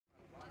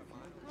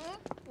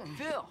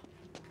Phil,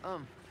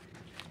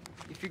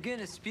 if you're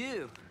gonna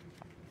spew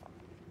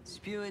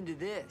into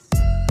this.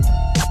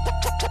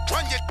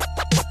 Run your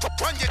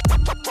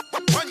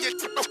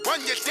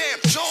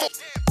damn jaw.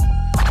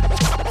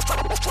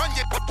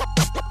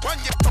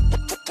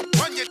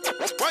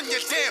 Run your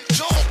damn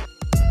jaw.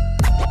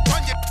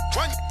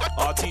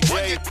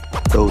 RTJ.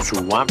 Those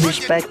who want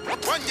respect,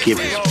 give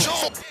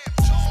respect.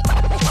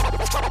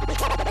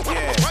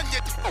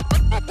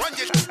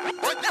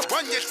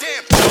 Run your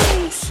damn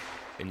jaw.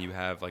 And you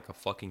have like a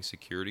fucking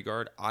security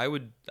guard, I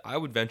would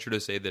venture to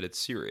say that it's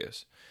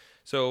serious.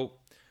 So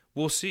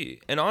we'll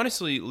see. And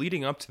honestly,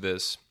 leading up to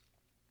this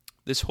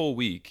whole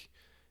week,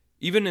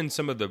 even in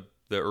some of the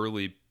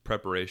early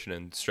preparation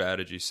and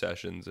strategy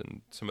sessions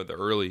and some of the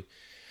early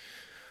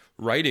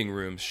writing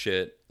room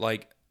shit,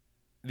 like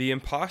the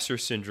imposter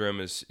syndrome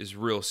is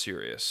real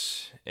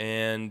serious.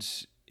 And,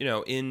 you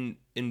know, in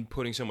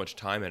putting so much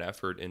time and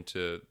effort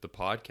into the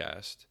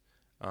podcast,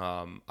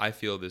 I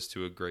feel this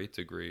to a great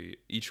degree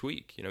each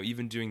week, you know,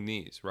 even doing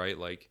these, right?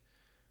 Like,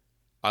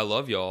 I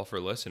love y'all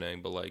for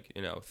listening, but like,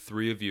 you know,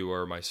 3 of you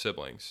are my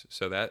siblings.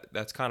 So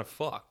that's kind of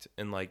fucked.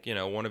 And like, you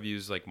know, one of you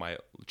is like my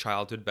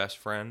childhood best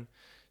friend.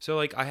 So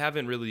like, I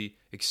haven't really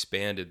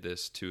expanded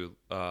this to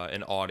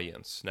an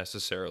audience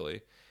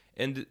necessarily.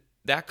 And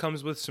that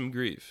comes with some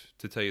grief,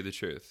 to tell you the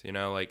truth. You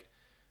know, like,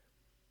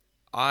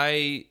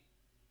 I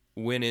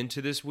went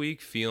into this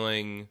week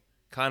feeling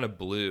kind of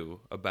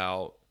blue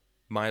about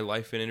my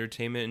life in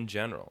entertainment in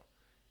general.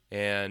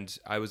 And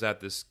I was at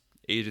this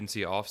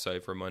agency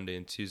offsite for Monday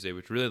and Tuesday,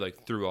 which really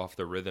like threw off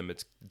the rhythm.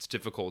 It's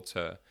difficult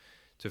to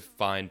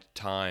find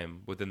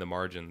time within the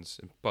margins.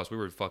 And plus, we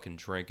were fucking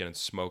drinking and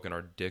smoking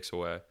our dicks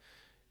away.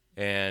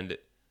 And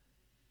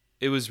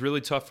it was really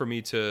tough for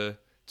me to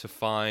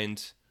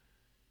find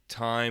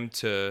time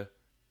to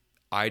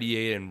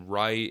ideate and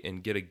write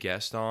and get a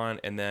guest on.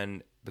 And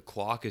then the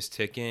clock is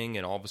ticking,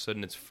 and all of a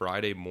sudden it's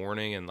Friday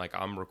morning, and like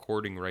I'm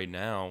recording right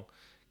now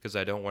because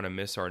I don't want to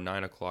miss our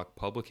 9 o'clock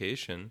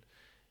publication.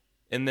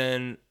 And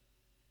then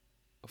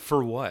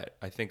for what?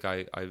 I think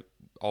I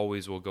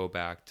always will go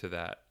back to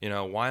that. You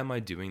know, why am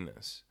I doing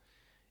this?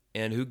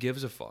 And who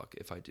gives a fuck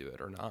if I do it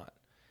or not?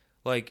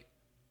 Like,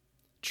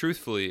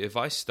 truthfully, if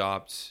I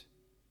stopped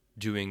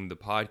doing the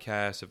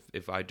podcast,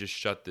 if I just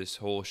shut this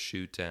whole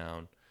shoot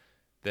down,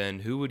 then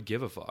who would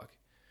give a fuck?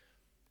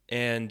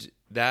 And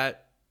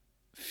that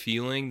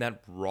feeling,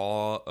 that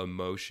raw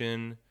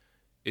emotion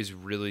is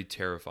really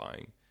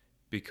terrifying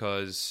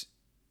because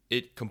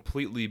it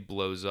completely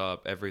blows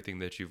up everything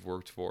that you've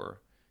worked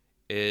for.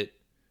 It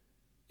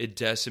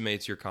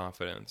decimates your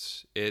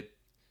confidence. It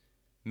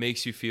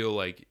makes you feel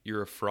like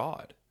you're a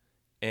fraud.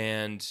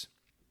 And,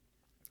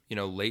 you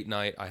know, late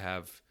night, I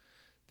have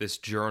this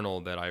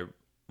journal that I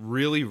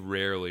really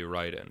rarely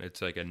write in.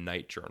 It's like a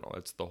night journal.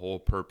 It's the whole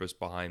purpose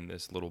behind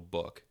this little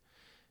book.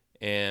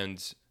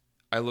 And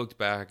I looked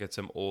back at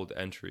some old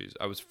entries.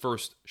 I was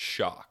first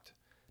shocked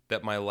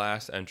that my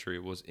last entry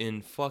was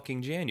in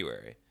fucking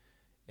January.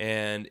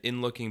 And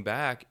in looking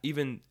back,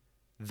 even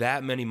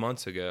that many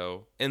months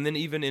ago, and then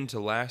even into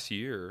last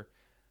year,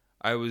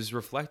 I was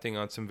reflecting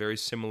on some very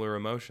similar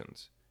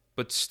emotions,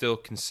 but still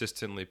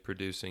consistently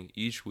producing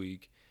each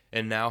week,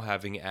 and now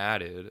having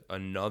added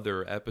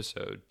another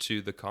episode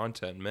to the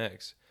content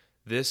mix.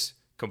 This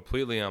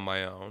completely on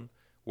my own,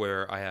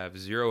 where I have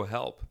zero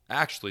help,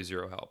 actually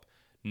zero help,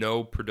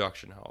 no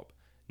production help,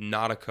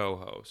 not a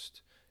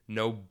co-host,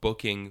 no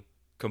booking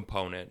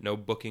component, no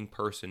booking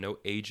person, no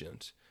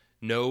agent,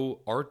 no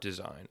art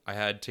design. I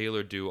had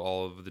Taylor do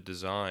all of the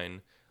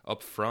design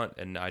up front,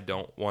 and I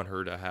don't want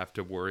her to have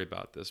to worry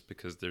about this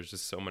because there's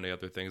just so many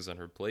other things on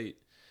her plate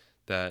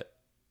that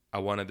I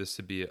wanted this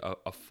to be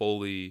a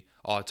fully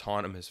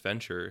autonomous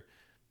venture.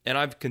 And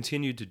I've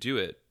continued to do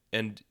it.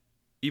 And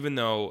even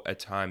though at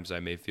times I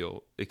may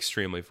feel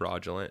extremely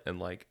fraudulent and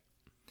like,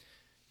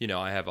 you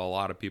know, I have a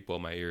lot of people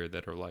in my ear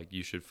that are like,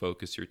 you should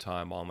focus your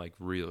time on like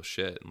real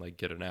shit and like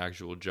get an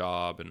actual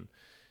job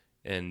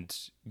and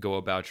go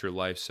about your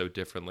life so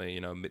differently. You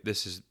know,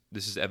 this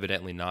is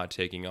evidently not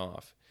taking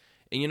off.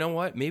 And you know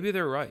what? Maybe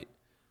they're right.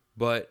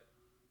 But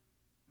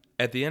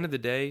at the end of the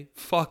day,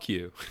 fuck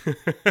you.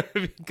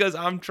 Because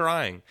I'm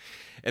trying.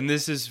 And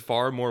this is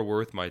far more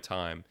worth my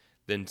time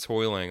than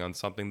toiling on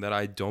something that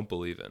I don't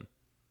believe in.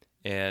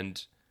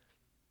 And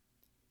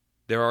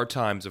there are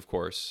times, of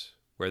course,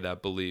 where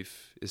that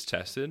belief is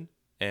tested.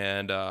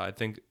 And I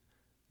think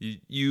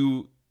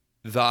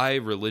thy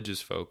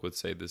religious folk would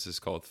say this is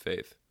called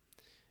faith.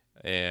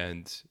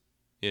 And,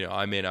 you know,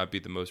 I may not be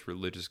the most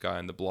religious guy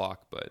on the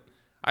block, but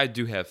I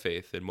do have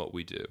faith in what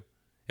we do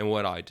and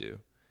what I do.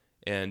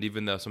 And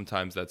even though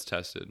sometimes that's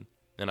tested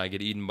and I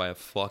get eaten by a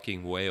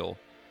fucking whale,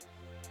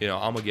 you know,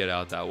 I'm going to get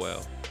out that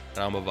whale and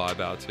I'm going to vibe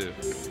out too.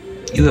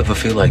 You ever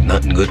feel like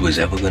nothing good was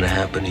ever going to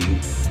happen to you?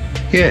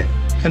 Yeah,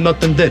 and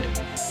nothing did.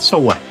 So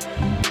what?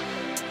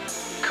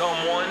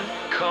 Come one,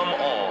 come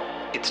all.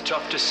 It's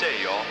tough to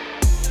say, y'all.